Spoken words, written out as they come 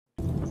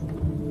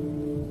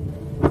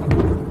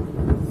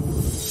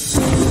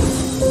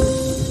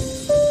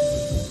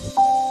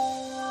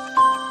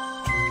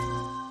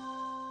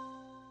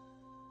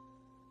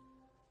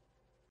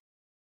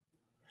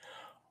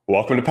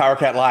Welcome to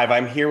PowerCat Live.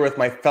 I'm here with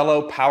my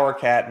fellow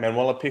PowerCat,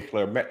 Manuela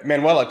Pichler.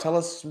 Manuela, tell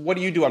us, what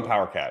do you do on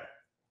PowerCat?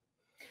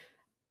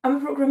 I'm a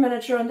program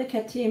manager on the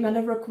CAT team, and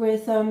I work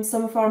with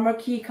some of our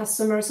marquee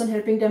customers on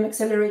helping them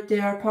accelerate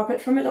their Power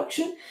Platform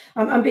adoption.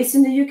 I'm based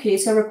in the UK,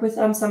 so I work with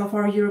some of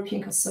our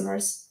European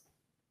customers.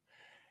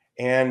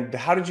 And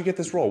how did you get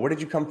this role? Where did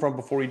you come from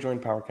before you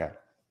joined PowerCat?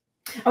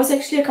 I was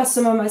actually a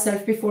customer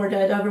myself before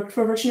that. I worked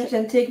for Virgin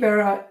Atlantic,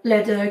 where I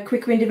led a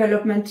quick win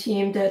development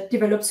team that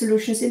developed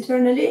solutions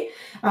internally.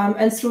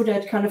 And through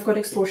that, kind of got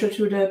exposure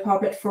to the Power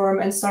Platform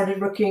and started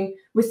working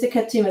with the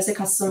CAT team as a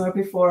customer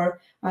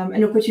before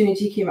an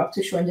opportunity came up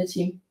to join the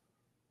team.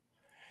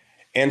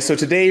 And so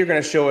today you're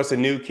going to show us a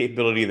new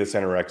capability of the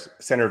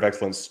Center of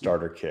Excellence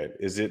Starter Kit.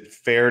 Is it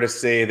fair to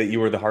say that you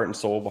were the heart and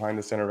soul behind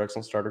the Center of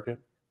Excellence Starter Kit?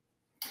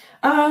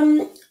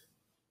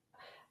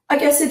 I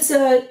guess it's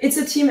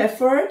a team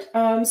effort.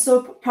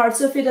 So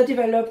parts of it I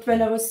developed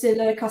when I was still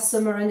a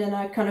customer, and then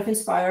I kind of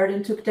inspired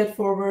and took that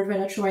forward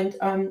when I joined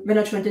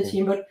the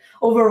team. But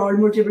overall,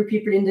 multiple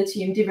people in the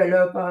team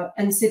develop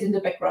and sit in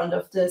the background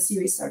of the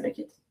CoE Starter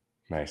Kit.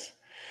 Nice.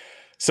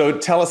 So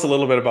tell us a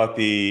little bit about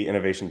the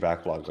Innovation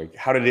Backlog. Like,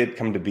 how did it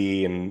come to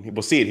be? And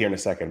we'll see it here in a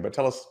second. But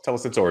tell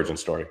us its origin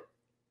story.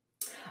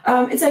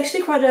 It's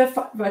actually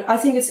I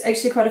think it's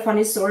actually quite a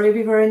funny story.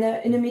 We were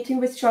in a meeting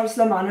with Charles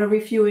Lamanna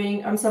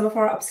reviewing some of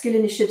our upskill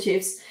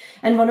initiatives.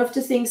 And one of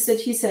the things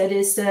that he said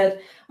is that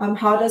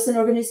how does an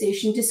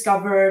organization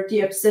discover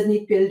the apps that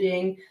need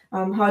building?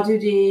 How do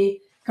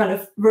they kind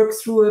of work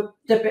through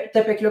the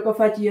backlog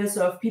of ideas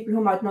of people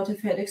who might not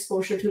have had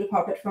exposure to the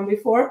Power Platform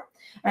before?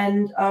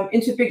 And in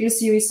typical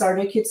CoE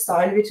Starter Kit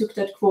style, we took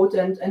that quote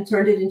and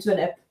turned it into an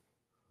app.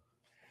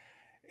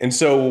 And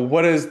so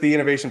what does the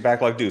Innovation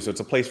Backlog do? So it's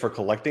a place for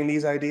collecting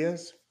these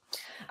ideas?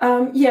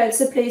 Yeah,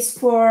 it's a place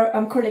for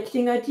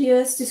collecting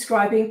ideas,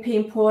 describing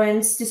pain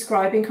points,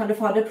 describing kind of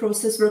how the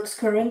process works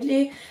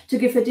currently, to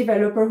give a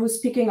developer who's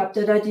picking up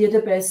that idea the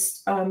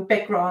best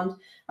background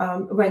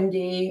when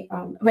they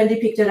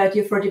pick that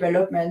idea for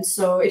development.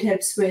 So it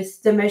helps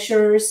with the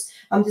measures,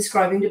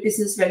 describing the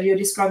business value,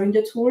 describing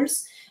the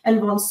tools.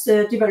 And once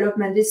the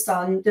development is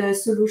done, the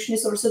solution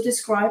is also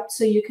described,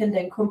 so you can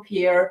then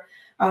compare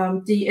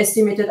the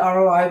estimated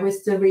ROI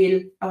with the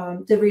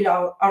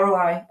real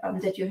ROI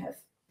that you have.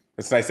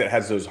 It's nice that it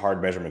has those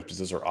hard measurements, because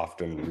those are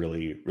often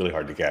really, really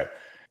hard to get.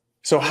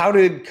 So how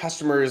did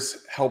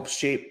customers help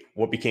shape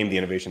what became the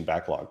Innovation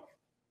Backlog?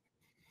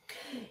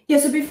 Yeah,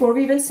 so before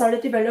we even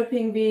started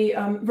developing, we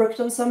worked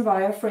on some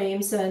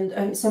wireframes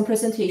and some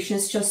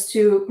presentations just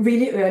to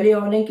really early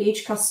on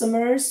engage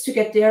customers to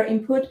get their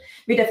input.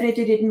 We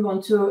definitely didn't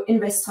want to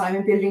invest time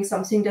in building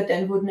something that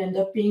then wouldn't end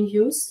up being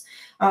used.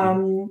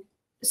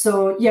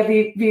 So yeah,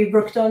 we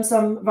worked on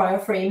some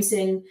wireframes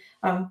in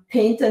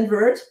Paint and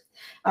Word,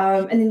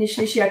 and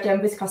initially shared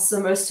them with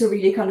customers to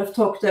really kind of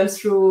talk them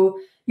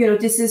through,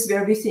 this is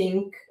where we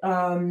think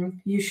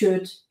you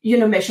should,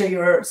 measure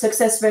your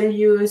success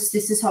values.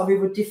 This is how we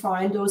would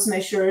define those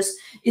measures.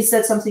 Is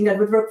that something that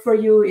would work for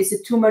you? Is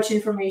it too much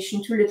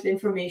information, too little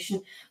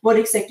information? What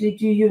exactly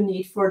do you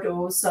need for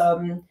those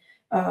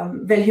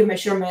value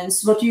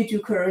measurements? What do you do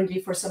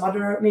currently for some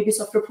other maybe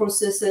software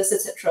processes,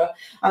 etc.?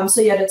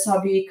 So yeah, that's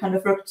how we kind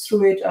of worked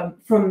through it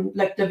from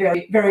like the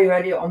very, very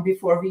early on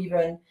before we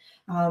even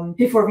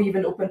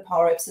opened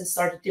Power Apps and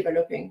started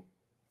developing.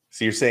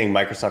 So you're saying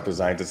Microsoft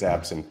designed its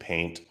apps in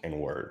Paint and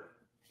Word.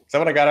 Is that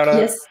what I got out of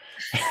that?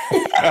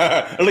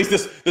 Yes. At least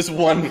this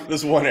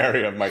one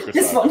area of Microsoft.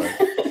 This one.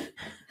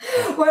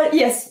 Right? Well,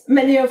 yes,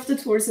 many of the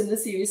tools in the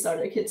CoE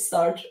Starter Kit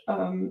start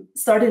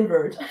in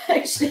Word,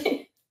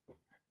 actually.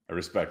 I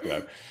respect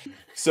that.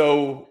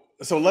 So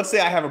let's say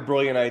I have a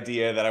brilliant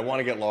idea that I want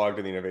to get logged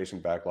in the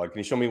Innovation Backlog. Can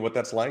you show me what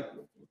that's like?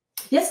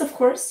 Yes, of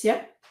course.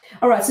 Yeah.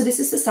 All right. So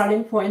this is the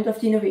starting point of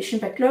the Innovation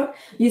Backlog.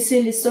 You see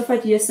a list of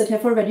ideas that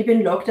have already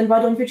been logged, and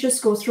why don't we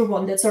just go through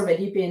one that's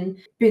already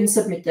been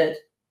submitted?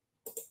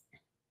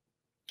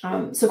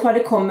 So quite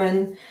a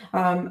common,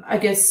 I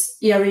guess,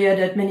 area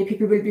that many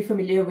people will be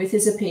familiar with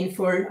is a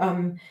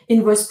painful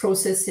invoice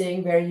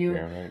processing, where you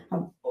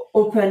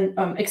open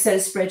Excel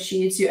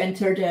spreadsheets, you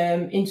enter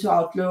them into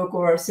Outlook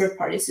or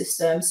third-party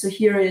systems. So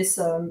here is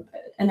an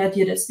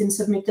idea that's been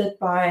submitted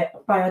by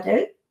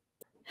Adele.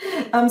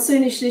 So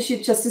initially,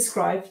 she just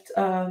described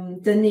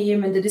the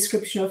name and the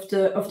description of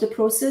the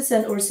process,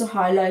 and also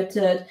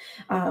highlighted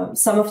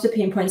some of the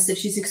pain points that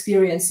she's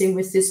experiencing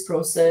with this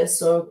process.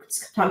 So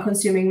it's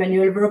time-consuming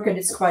manual work, and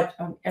it's quite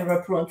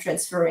error-prone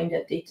transferring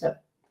that data.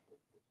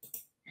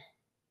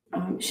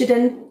 She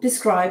then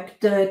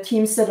described the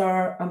teams that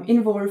are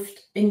involved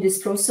in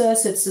this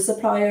process. It's the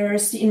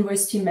suppliers, the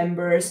invoice team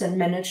members, and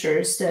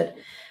managers that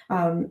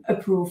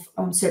approve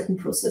certain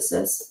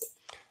processes.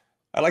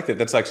 I like that.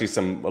 That's actually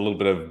a little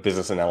bit of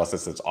business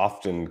analysis that's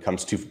often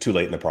comes too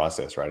late in the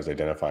process, right? Is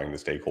identifying the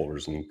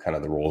stakeholders and kind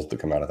of the roles that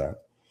come out of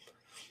that.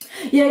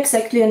 Yeah,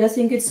 exactly. And I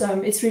think it's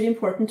really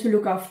important to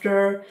look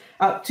after,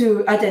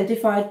 to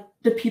identify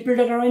the people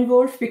that are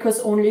involved, because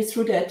only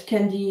through that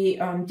can the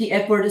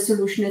app or the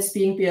solution that's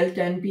being built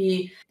then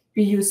be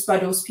be used by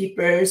those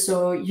people.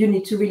 So you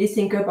need to really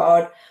think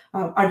about,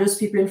 are those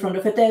people in front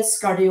of a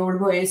desk? Are they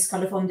always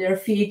kind of on their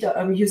feet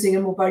using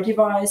a mobile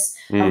device?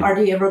 Are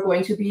they ever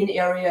going to be in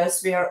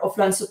areas where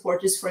offline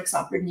support is, for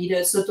example,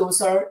 needed? So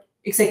those are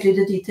exactly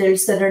the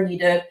details that are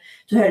needed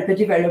to help a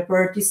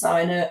developer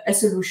design a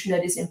solution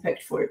that is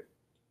impactful.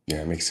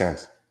 Yeah, it makes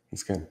sense.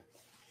 That's good.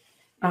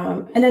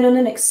 And then on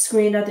the next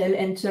screen, Adele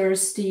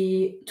enters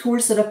the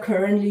tools that are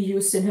currently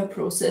used in her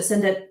process,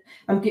 and that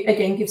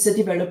again gives the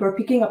developer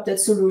picking up that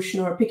solution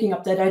or picking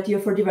up that idea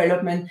for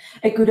development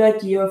a good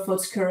idea of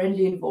what's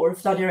currently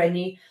involved. Are there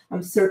any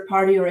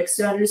third-party or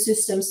external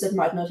systems that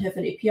might not have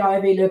an API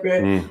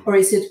available, or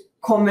is it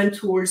common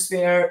tools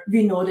where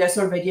we know there's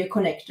already a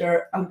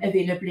connector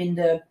available in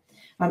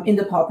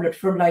the Power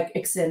Platform like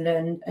Excel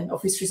and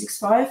Office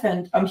 365?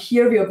 And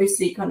here we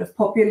obviously kind of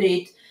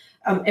populate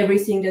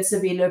everything that's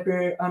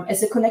available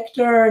as a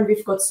connector, and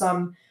we've got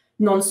some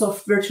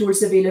non-software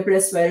tools available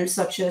as well,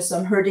 such as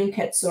herding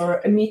cats or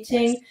a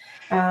meeting.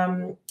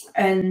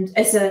 And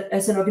as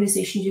an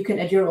organization, you can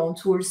add your own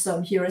tools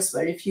here as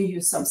well if you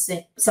use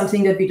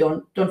something that we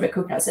don't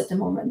recognize at the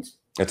moment.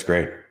 That's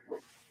great.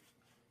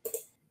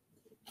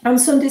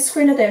 So on this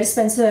screen, Adele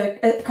spends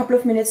a couple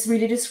of minutes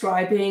really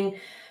describing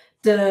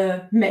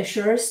the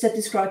measures that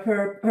describe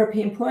her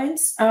pain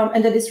points,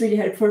 and that is really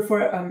helpful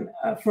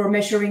for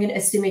measuring and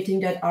estimating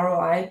that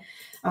ROI.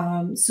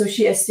 So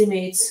she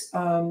estimates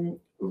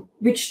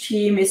which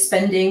team is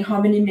spending how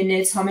many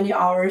minutes, how many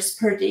hours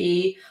per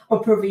day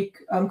or per week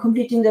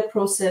completing the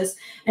process,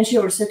 and she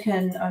also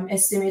can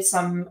estimate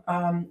some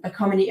like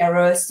how many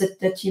errors that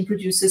the team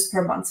produces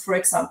per month, for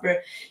example,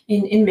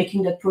 in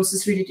making that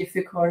process really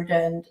difficult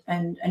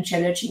and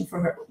challenging for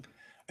her.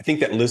 I think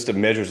that list of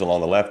measures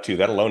along the left too,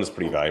 that alone is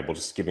pretty valuable,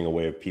 just giving a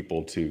way of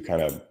people to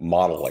kind of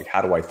model, like,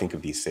 how do I think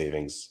of these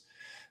savings?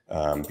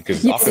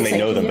 Because yes, often exactly, they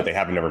know them, but they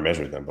haven't never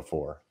measured them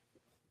before.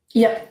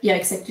 Yeah,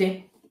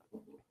 exactly.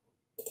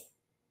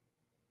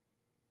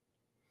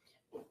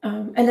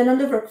 And then on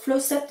the workflow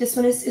step, this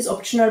one is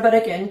optional, but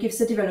again, gives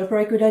the developer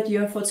a good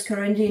idea of what's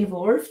currently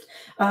involved.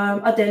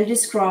 Adele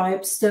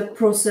describes the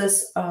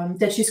process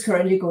that she's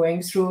currently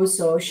going through.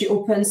 So she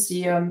opens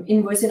the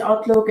invoice in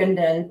Outlook and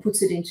then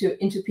puts it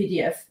into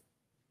PDF.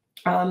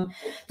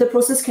 The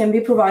process can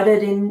be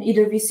provided in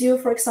either Visio,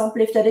 for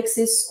example, if that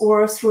exists,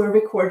 or through a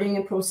recording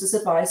and process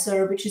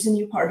advisor, which is a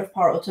new part of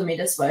Power Automate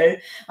as well.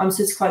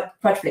 So it's quite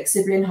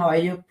flexible in how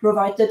you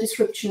provide the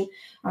description.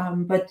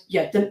 But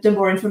yeah, the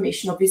more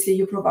information, obviously,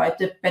 you provide,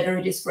 the better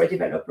it is for a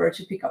developer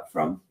to pick up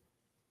from.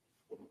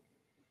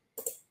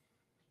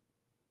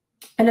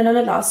 And then on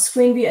the last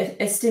screen, we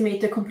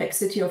estimate the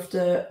complexity of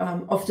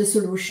the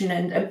solution,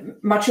 and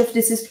much of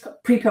this is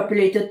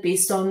pre-populated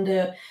based on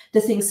the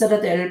things that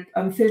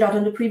Adele filled out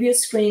on the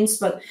previous screens,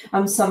 but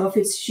some of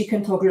it she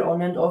can toggle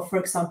on and off, for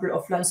example,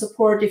 offline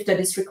support if that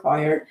is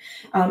required,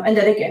 and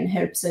that again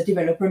helps a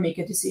developer make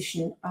a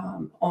decision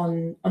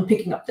on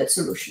picking up that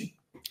solution.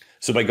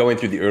 So by going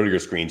through the earlier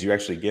screens, you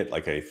actually get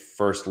like a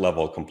first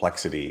level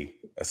complexity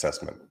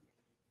assessment.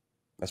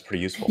 That's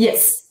pretty useful.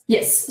 Yes.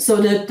 So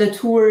the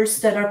tools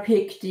that are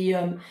picked,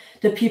 the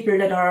people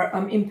that are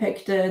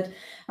impacted,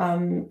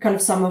 kind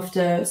of some of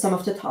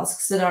the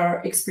tasks that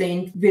are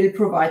explained will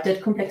provide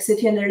that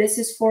complexity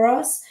analysis for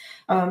us.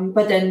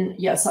 But then,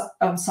 yeah,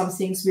 some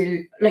things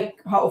will, like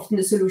how often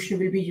the solution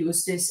will be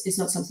used is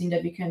not something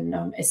that we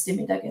can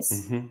estimate, I guess.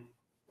 Mm-hmm.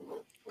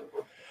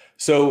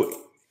 So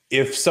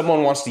if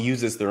someone wants to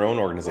use this their own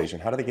organization,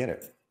 how do they get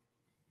it?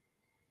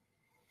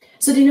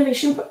 So the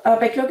Innovation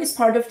Backlog is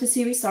part of the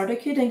CoE Starter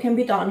Kit and can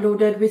be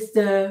downloaded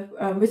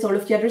with all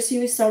of the other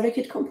CoE Starter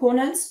Kit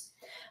components.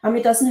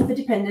 It doesn't have a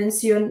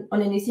dependency on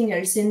anything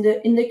else in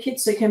the kit,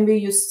 so it can be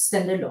used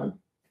standalone.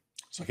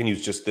 So I can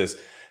use just this.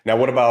 Now,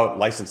 what about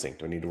licensing?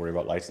 Do I need to worry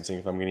about licensing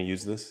if I'm going to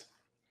use this?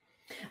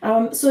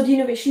 So the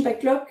Innovation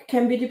Backlog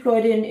can be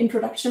deployed in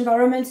production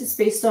environments. It's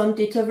based on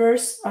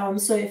Dataverse.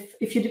 So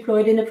if you deploy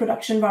it in a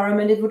production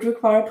environment, it would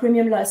require a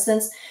premium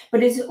license,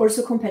 but it's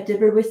also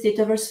compatible with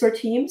Dataverse for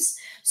Teams.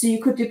 So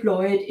you could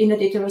deploy it in a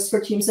Dataverse for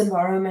Teams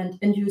environment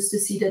and use the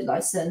seeded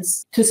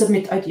license to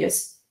submit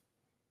ideas.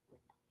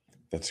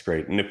 That's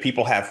great. And if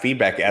people have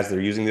feedback as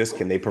they're using this,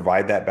 can they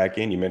provide that back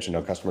in? You mentioned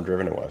how customer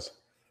driven it was.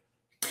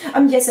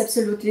 Yes,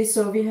 absolutely.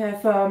 So we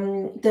have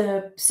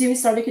the CoE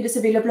Starter Kit is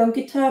available on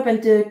GitHub,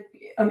 and the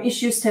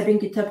issues tab in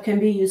GitHub can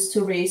be used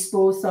to raise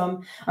both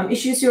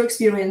issues you're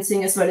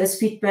experiencing as well as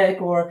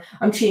feedback or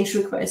change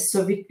requests.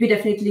 So we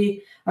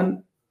definitely,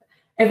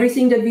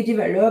 everything that we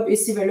develop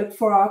is developed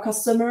for our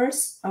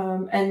customers.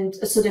 And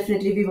so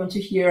definitely we want to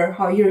hear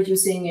how you're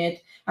using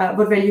it,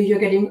 what value you're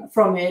getting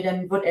from it,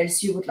 and what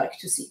else you would like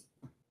to see.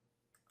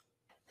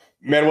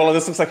 Manuela,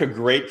 this looks like a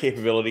great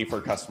capability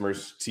for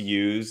customers to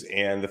use,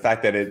 and the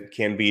fact that it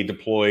can be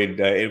deployed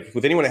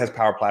with anyone that has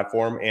Power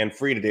Platform and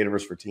free to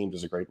Dataverse for Teams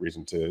is a great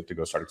reason to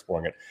go start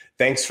exploring it.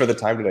 Thanks for the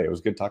time today. It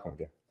was good talking with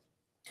you.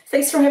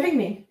 Thanks for having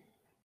me.